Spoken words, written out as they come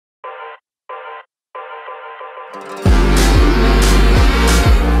My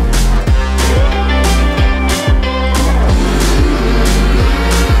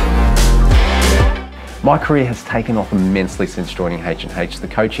career has taken off immensely since joining H&H. The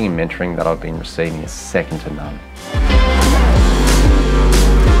coaching and mentoring that I've been receiving is second to none.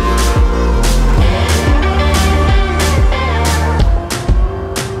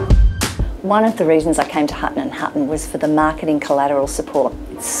 One of the reasons I came to Hutton & Hutton was for the marketing collateral support.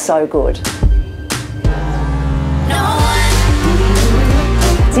 It's so good.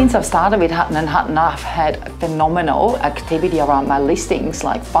 Since I've started with Hutton & Hutton, I've had phenomenal activity around my listings,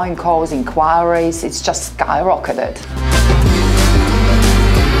 like phone calls, inquiries. It's just skyrocketed.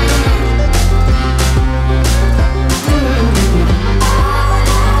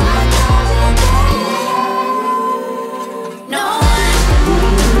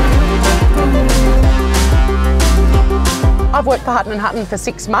 I've worked for Hutton & Hutton for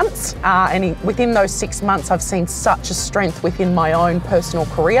 6 months and within those 6 months I've seen such a strength within my own personal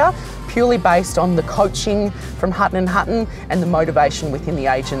career, purely based on the coaching from Hutton & Hutton and the motivation within the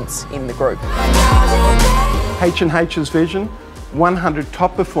agents in the group. H&H's vision, 100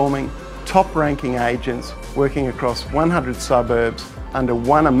 top performing, top ranking agents working across 100 suburbs under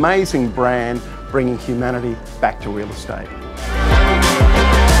one amazing brand, bringing humanity back to real estate.